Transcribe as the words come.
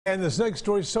And this next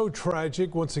story is so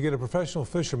tragic. Once again, a professional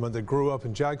fisherman that grew up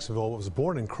in Jacksonville, was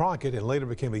born in Crockett and later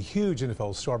became a huge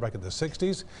NFL star back in the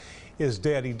 60s, is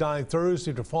dead. He died Thursday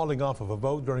after falling off of a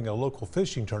boat during a local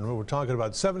fishing tournament. We're talking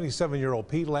about 77-year-old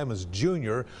Pete Lammons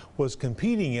Jr. was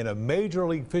competing in a major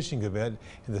league fishing event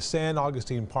in the San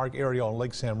Augustine Park area on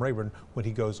Lake Sam Rayburn when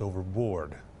he goes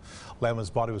overboard.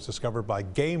 Lammons' body was discovered by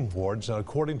game wardens. Now,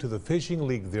 according to the fishing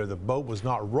league there, the boat was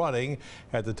not running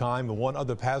at the time, and one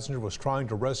other passenger was trying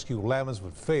to rescue Lammons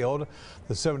but failed.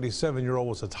 The 77-year-old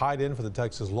was a tight end for the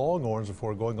Texas Longhorns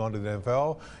before going on to the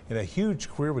NFL in a huge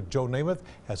career with Joe Namath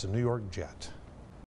as a New York Jet.